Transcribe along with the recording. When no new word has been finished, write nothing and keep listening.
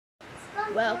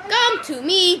Welcome to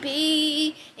me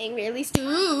being really stupid.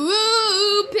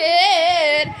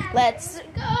 Let's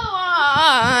go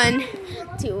on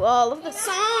to all of the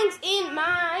songs in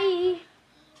my...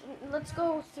 Let's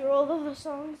go through all of the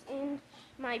songs in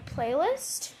my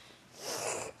playlist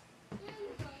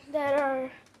that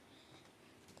are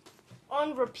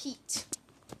on repeat.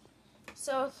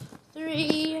 So,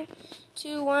 3,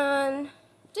 2, 1...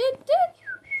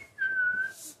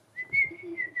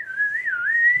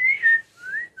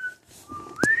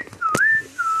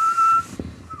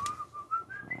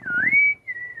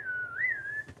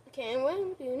 Can't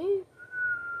wait, Dooney.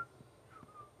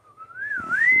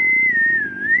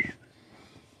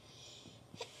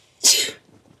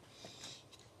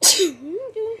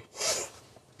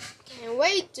 Can't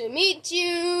wait to meet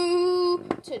you,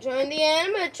 to join the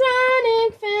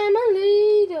animatronic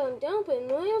family. Don't be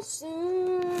real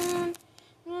soon.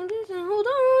 Hold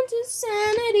on to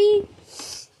sanity.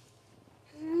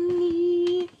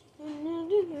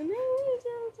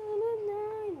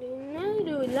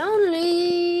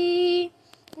 Lonely.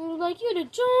 Would like you to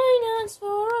join us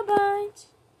for a bite.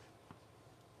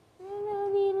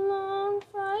 Any long,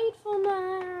 frightful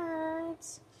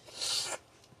nights.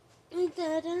 And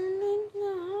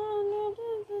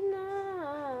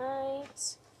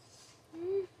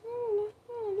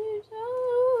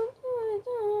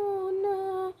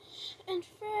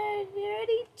Fred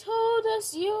already told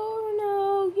us you're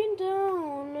no good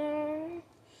donor.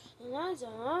 And eyes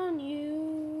on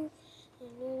you.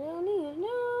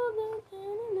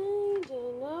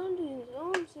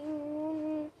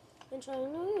 And trying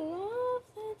to laugh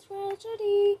the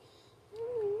tragedy.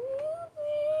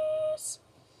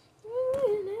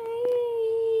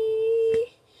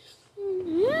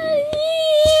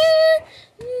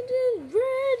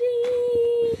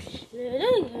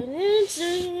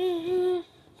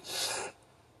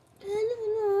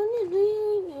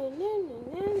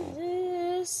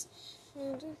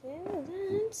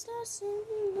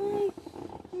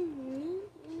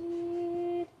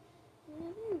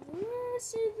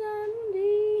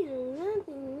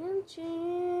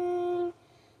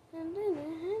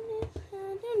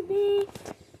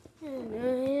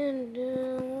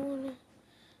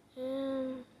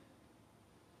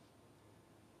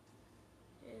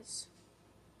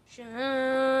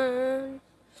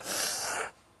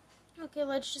 Okay,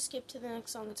 let's just skip to the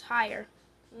next song. It's higher.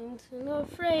 I'm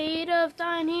afraid of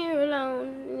dying here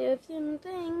alone. If you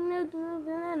think I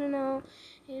don't know,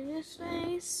 in this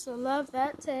face, the love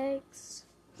that takes.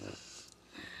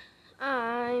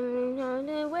 I'm on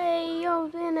the way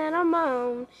open and I'm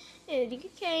on.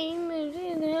 It came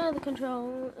under the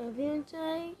control of your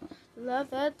take. The love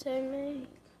that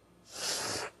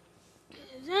takes.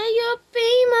 You'll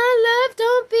be my love,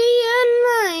 don't be a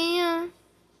liar.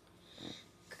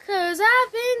 'Cause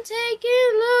I've been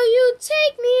taken low, you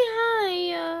take me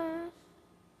higher.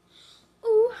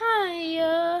 Ooh,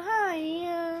 higher,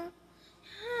 higher,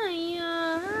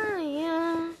 higher,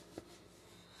 higher.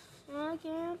 I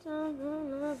can't stop the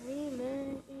love we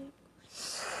make.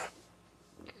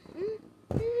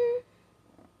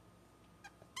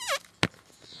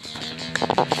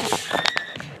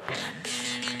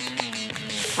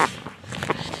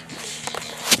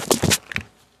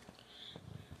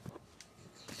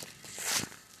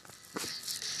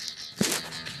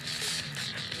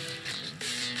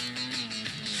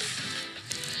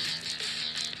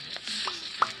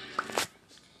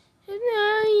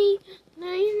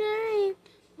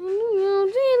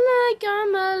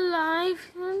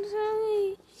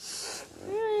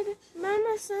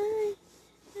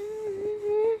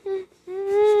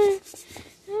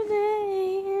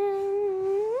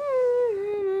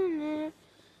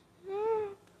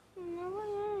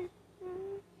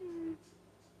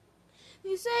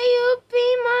 You say you'll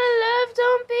be my love,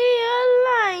 don't be a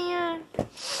liar.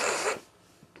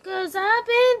 'Cause I've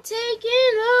been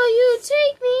taken low, you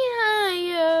take me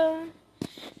higher.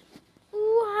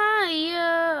 Ooh,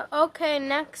 higher. Okay,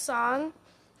 next song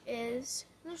is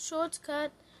the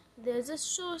shortcut. There's a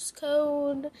source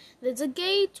code. There's a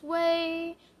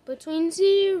gateway between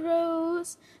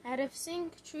zeros at a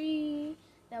sync tree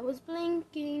that was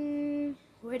blinking.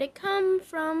 Where'd it come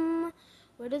from?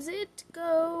 Where does it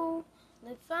go?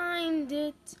 Let's find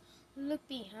it. Look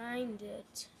behind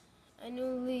it. I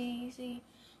know lazy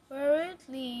where it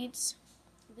leads.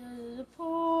 They're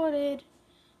deported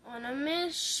on a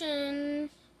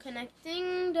mission,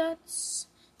 connecting dots,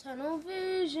 tunnel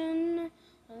vision,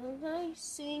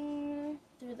 racing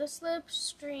through the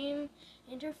slipstream,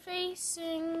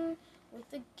 interfacing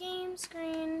with the game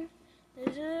screen.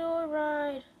 There's a little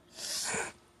ride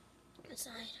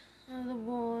beside of the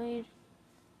void,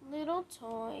 little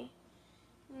toy.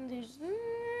 And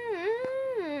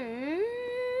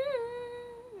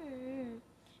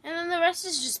then the rest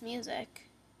is just music.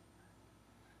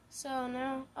 So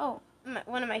now,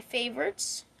 one of my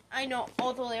favorites. I know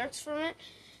all the lyrics from it.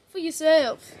 For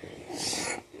yourself.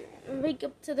 Wake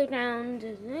up to the ground.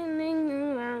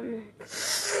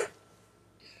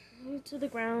 To the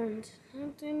ground.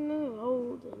 Something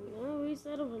old. And always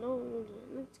out of an old.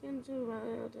 It's going to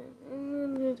wild.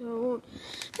 And then it's old.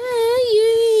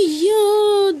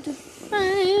 You're the fighter.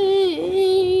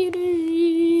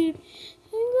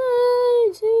 I'm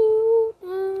going to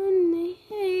only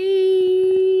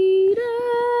hate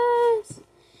us.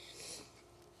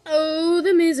 Oh,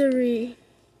 the misery.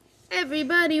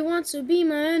 Everybody wants to be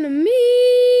my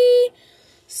enemy.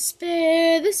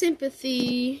 Spare the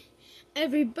sympathy.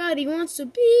 Everybody wants to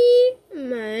be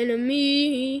my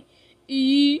enemy.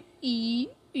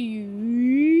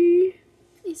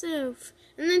 Yourself.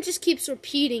 And then it just keeps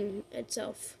repeating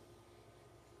itself.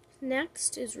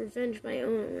 Next is Revenge by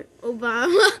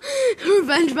Obama.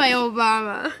 Revenge by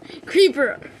Obama.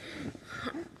 Creeper.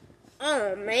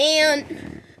 Oh,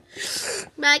 man.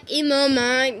 Back in the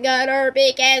mind, got our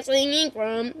big ass swinging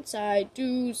from side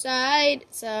to side,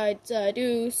 side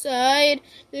to side.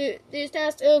 This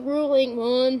task a grueling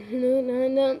one.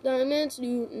 Diamonds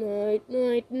to night,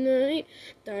 night, night.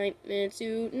 Diamonds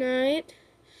to night.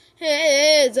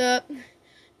 Heads up.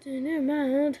 Turn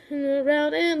around,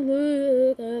 and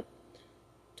look up.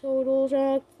 Total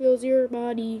shock fills your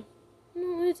body.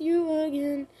 With you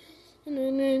again.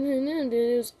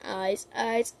 Eyes,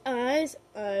 eyes, eyes,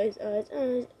 eyes, eyes,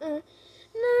 eyes,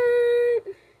 night.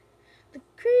 The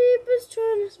creeper's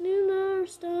trying to steal our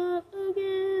stuff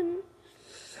again.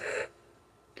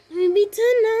 Maybe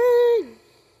tonight.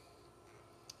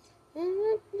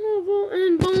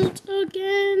 And bolt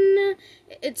again.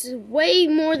 It's way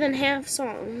more than half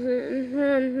song.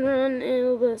 Run, run,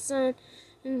 in the sun.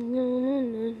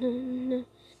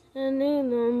 And in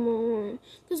the morning,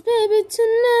 'cause baby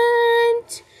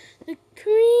tonight the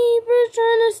creeper's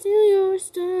trying to steal your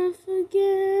stuff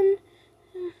again.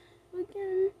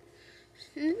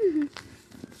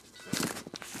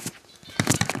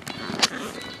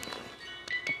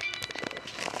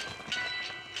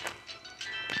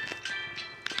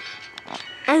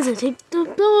 As I take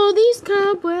up all these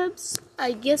cobwebs,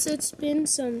 I guess it's been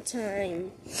some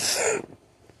time.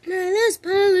 My less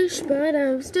polished, but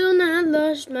I've still not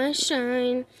lost my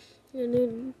shine.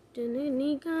 Didn't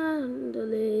need God to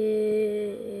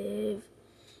live.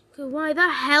 'Cause why the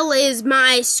hell is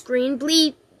my screen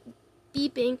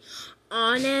beeping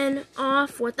on and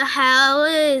off? What the hell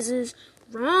is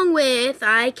wrong with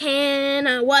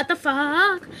what the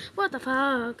fuck? What the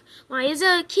fuck? Why is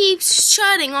it keeps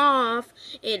shutting off?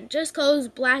 It just goes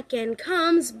black and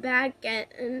comes back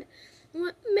and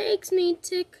what makes me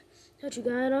tick? Thought you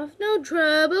got off no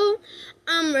trouble.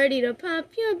 I'm ready to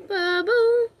pop your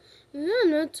bubble.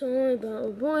 I'm a toy, but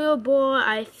oh boy,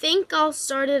 I think I'll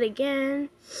start it again.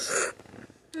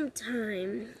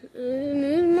 Time.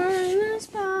 My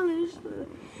last polish, but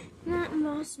not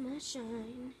lost my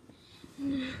shine.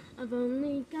 I've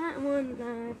only got one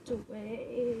life to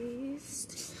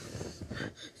waste.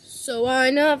 So why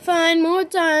not find more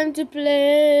time to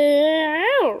play?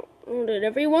 Where did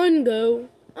everyone go?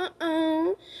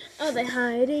 Uh-oh. Are they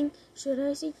hiding? Should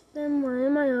I seek them? Why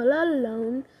am I all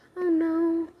alone? Oh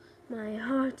no. My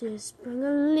heart is sprung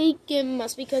a leak. It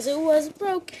must be because it was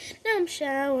broke. Now I'm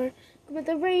showered. But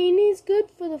the rain is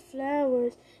good for the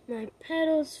flowers. My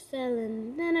petals fell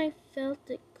and then I felt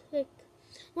it click.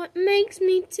 What makes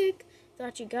me tick?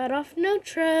 Thought you got off no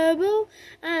trouble.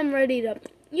 I'm ready to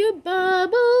your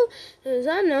bubble. 'Cause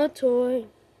I'm no toy.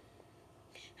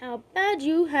 How bad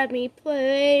you had me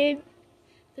played.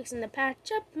 Fixing to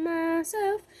patch up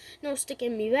myself. No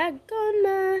sticking me back on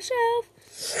my shelf.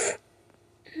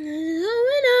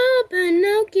 Going up,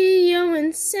 Pinocchio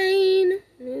insane.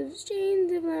 Those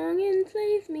chains of long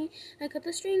enslaved me. I cut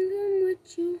the strings on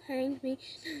which you hanged me.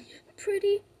 Now you're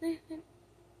pretty,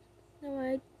 no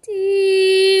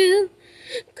ideal.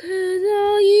 'Cause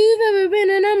all you've ever been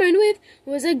enamored with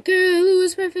was a girl who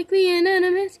was perfectly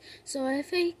inanimate. So I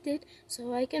faked it,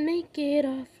 so I can make it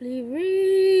awfully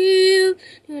real.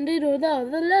 And did all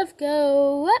the love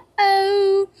go?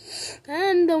 Uh-oh.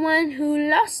 I'm the one who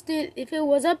lost it if it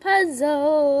was a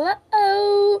puzzle.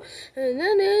 Uh-oh. And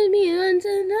then there's me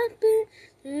until nothing.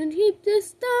 And keep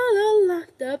this dollar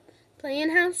locked up. Playing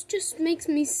house just makes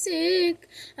me sick.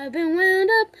 I've been wound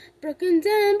up, broken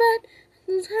down, but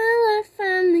that's how I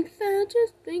finally found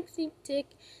just makes me tick,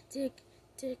 tick,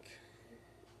 tick.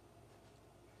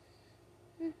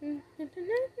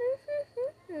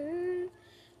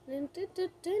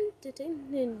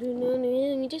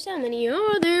 Just how many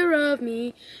are there of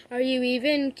me? Are you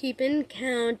even keeping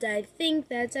count? I think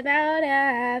that's about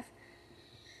half.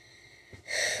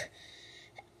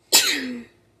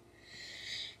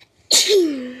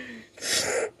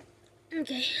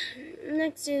 Okay,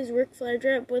 next is Ric Flair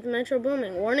drip with Metro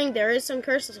Booming. Warning, there is some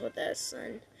curses with this.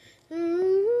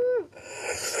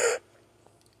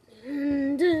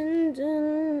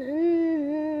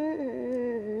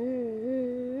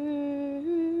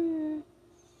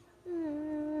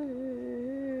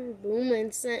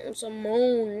 Booming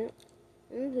Simone.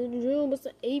 What's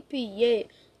the AP? Yeah.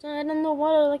 So I don't know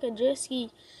what like a jet ski.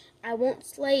 I won't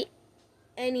slate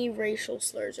any racial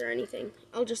slurs or anything.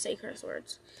 I'll just say curse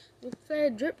words.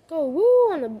 Fed drip go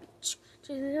woo on the beach.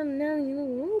 Now you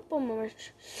whoop on my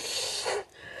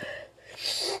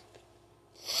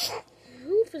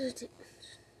who for the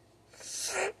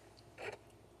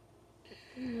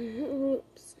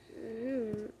oops.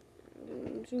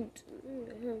 Shoot.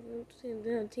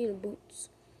 Tina boots.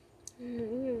 I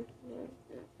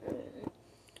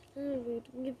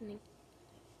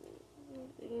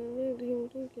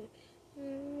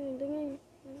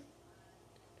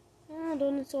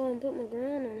don't so I put my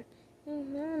ground on.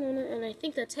 And I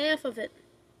think that's half of it.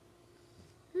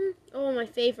 Oh, my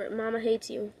favorite, Mama Hates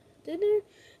You.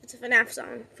 It's a FNAF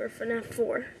song for FNAF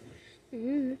 4.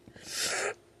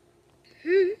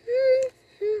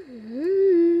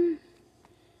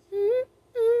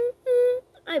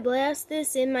 I blast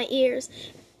this in my ears.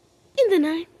 In the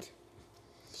night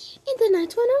when I'm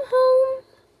home,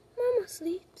 Mama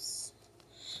sleeps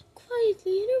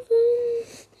quietly in her room.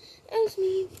 As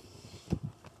me,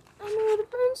 I'm where the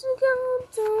birds go,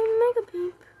 don't make a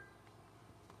poop.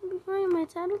 Before my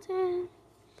tattletale,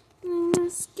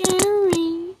 it's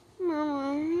scary.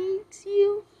 Mama hates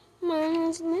you.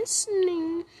 Mama's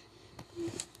listening.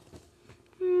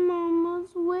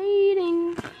 Mama's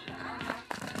waiting.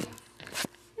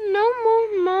 No more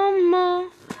mama.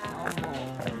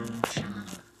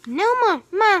 No more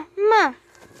ma.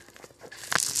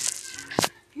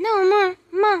 No more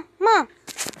ma.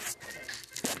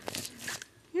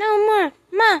 No more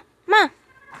ma.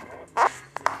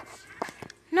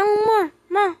 No more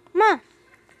ma.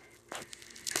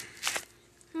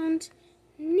 And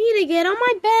need to get on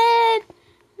my bed.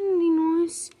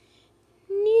 Noise.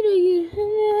 Need to get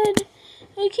ahead.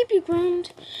 I keep you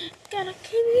ground. Gotta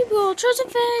keep you all trust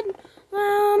and fed.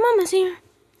 Mama's here.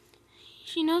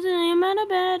 She knows that I am out of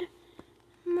bed.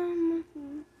 Mama.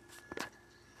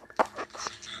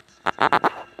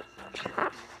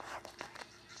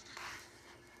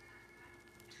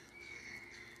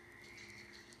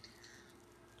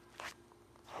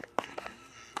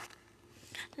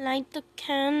 Light the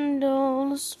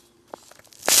candles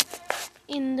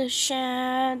in the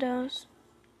shadows.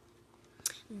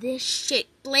 This shit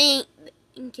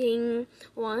blinking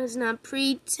was not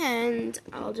pretend.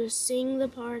 I'll just sing the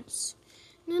parts.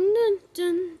 Dun, dun,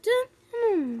 dun,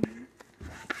 dun.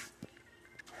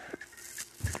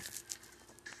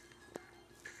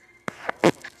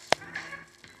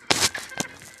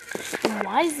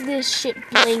 Why is this shit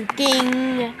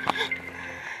blinking?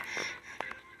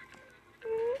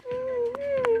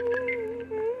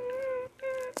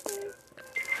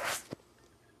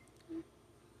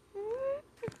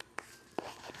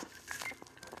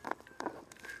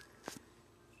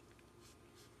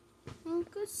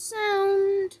 Good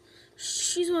sound.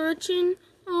 She's watching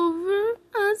over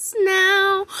us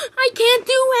now. I can't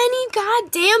do any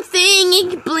goddamn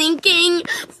thing. Blinking.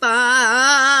 Fuck.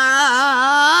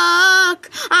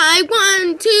 I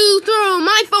want to throw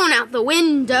my phone out the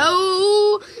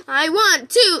window. I want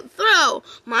to throw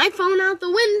my phone out the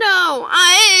window.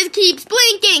 It keeps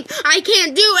blinking. I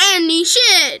can't do any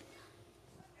shit.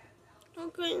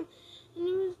 Okay.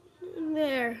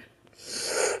 There.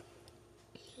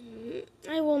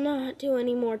 I will not do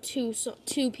any more two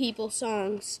people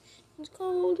songs. It's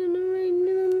cold in the rain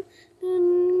and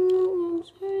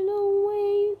turn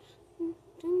away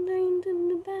in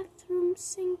the bathroom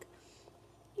sink.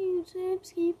 You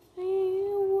tips keep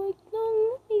fading awake. Don't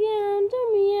let me down, turn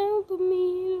me out, put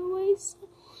me away. So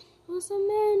was a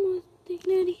man with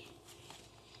dignity.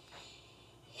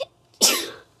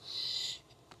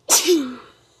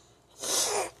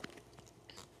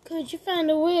 Could you find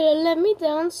a way to let me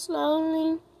down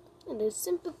slowly? And the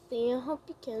sympathy I hope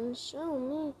you can show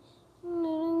me.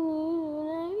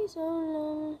 So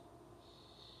lonely.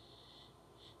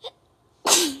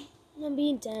 Let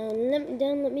me down, let me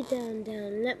down, let me down,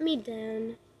 down, let me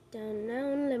down, down,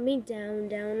 down, let me down,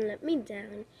 down, let me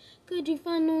down. Could you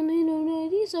find a little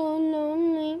lady so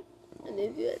lonely? And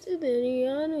if you had to pity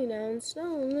on me down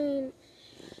slowly.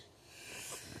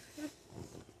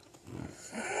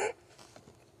 Open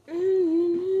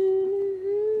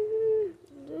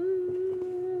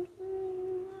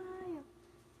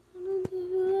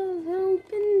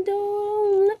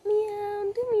door, let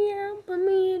me out, put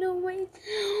me in a way.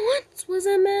 Once was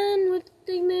a man with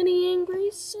dignity and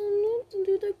grace,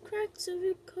 into the cracks of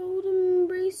your cold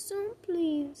embrace. So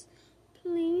please,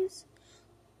 please,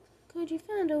 could you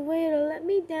find a way to let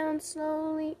me down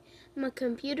slowly? My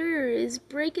computer is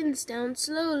breaking down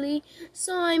slowly,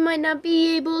 so I might not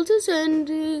be able to send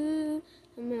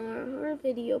our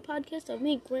video podcast of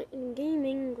me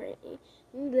gaming.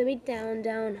 Let me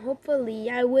down. Hopefully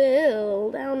I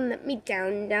will. Let me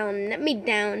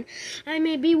down. I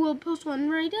maybe will post one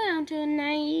right down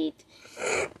tonight.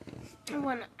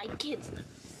 When I get to the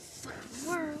fucking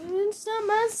world and stop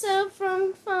myself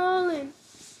from falling.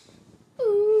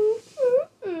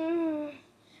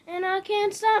 And I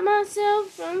can't stop myself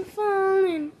from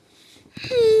falling.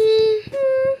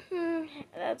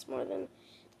 That's more than.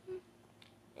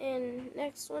 And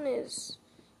next one is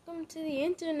come to the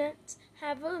internet,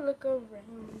 have a look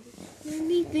around.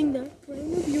 Anything that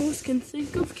brain of yours can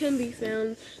think of can be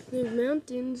found. There's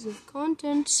mountains of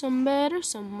content, some better,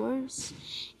 some worse.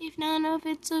 If none of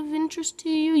it's of interest to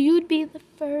you, you'd be the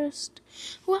first.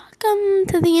 Welcome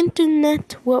to the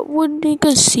internet. What would you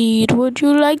concede? Would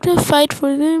you like to fight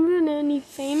for them in any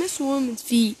famous woman's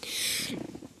feet?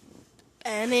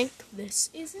 Panic,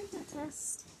 this isn't a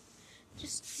test.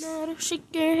 Just nod or shake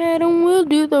your head and we'll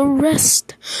do the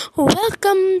rest.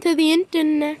 Welcome to the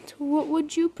internet. What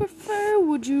would you prefer?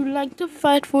 Would you like to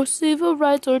fight for civil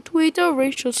rights or tweet a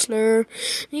racial slur?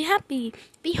 Be happy,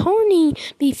 be horny,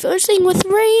 be bursting with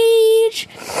rage.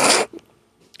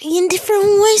 In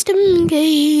different ways to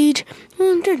engage.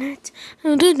 Internet,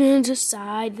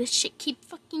 decide. This shit keep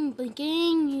fucking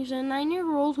blinking. Here's a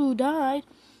 9-year-old who died.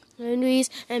 Movies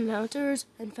and mounters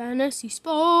and fantasy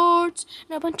sports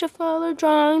and a bunch of other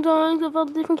drawings of all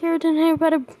the different characters and hair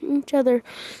about each other.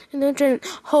 And then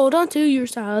hold on to your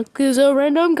sock, 'cause a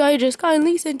random guy just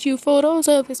kindly sent you photos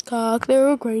of his cock. They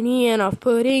were grainy and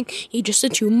off-putting. He just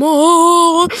sent you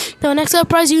more. Don't act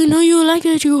surprised, you know you like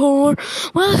it, you whore.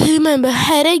 Well, remember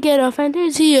how to get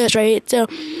offended, see you straight. So,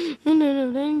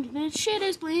 this shit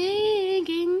is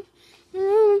blinking.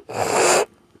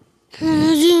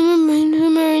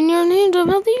 Your names of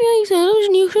healthy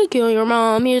solution, you should kill your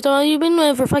mom. Here's all you've been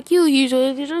with for fuck you,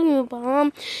 usually there's a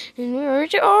bomb. And where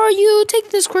are you? Take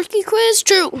this quirky quiz,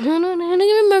 true.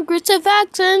 Immigrants to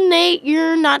vaccinate,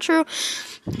 you're not true.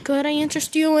 Could I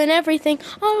interest you in everything,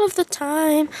 all of the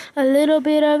time? A little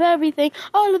bit of everything,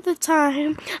 all of the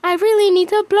time. I really need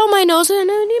to blow my nose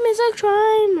and I need like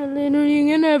trying. A little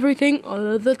in everything, all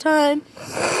of the time.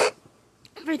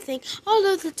 Everything, all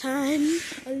of the time.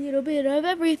 A little bit of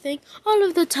everything, all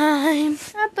of the time.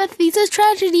 Apathy's a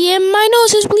tragedy and my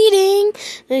nose is bleeding.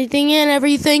 Anything and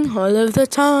everything, all of the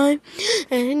time.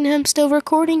 And I'm still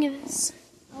recording this.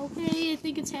 Okay, I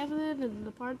think it's half of it and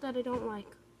the part that I don't like.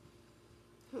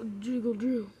 Jiggle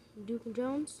Drew. Duke and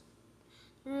Jones.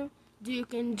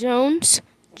 Duke and Jones.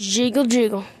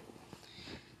 Jiggle.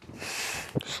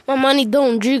 My money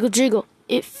don't jiggle.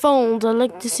 It phones. I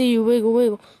like to see you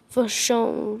wiggle. For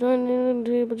sure.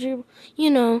 You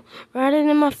know, right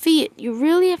in my feet. You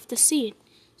really have to see it.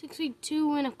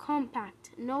 6'2" in a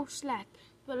compact. No slack.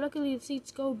 But luckily the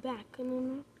seats go back. And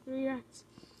then reacts.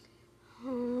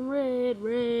 Red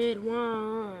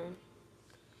wine.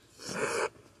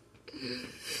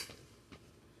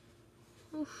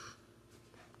 Oof.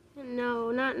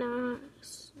 No, not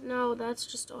nice. No, that's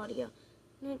just audio.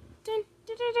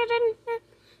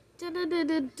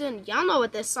 Y'all know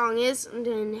what this song is.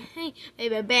 Hey,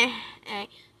 baby, hey,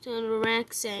 turn the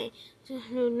rack, say, say,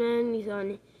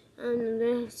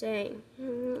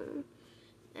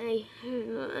 hey,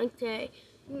 okay.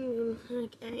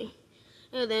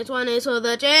 This one is for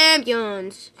the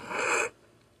champions.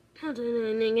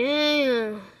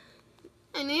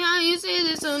 And how you say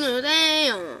this on the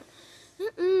day?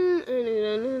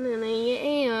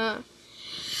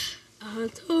 I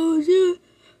told you.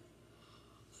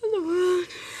 I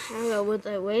go with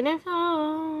the waiting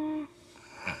for.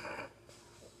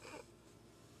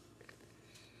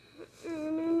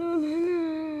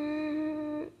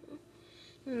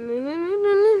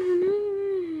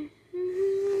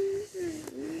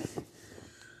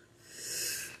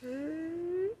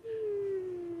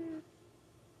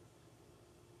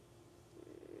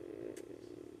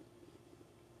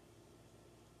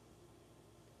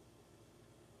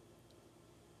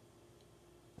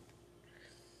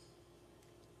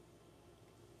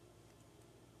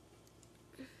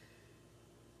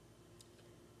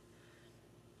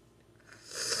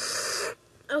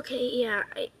 Okay, yeah,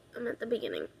 I'm at the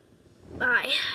beginning. Bye.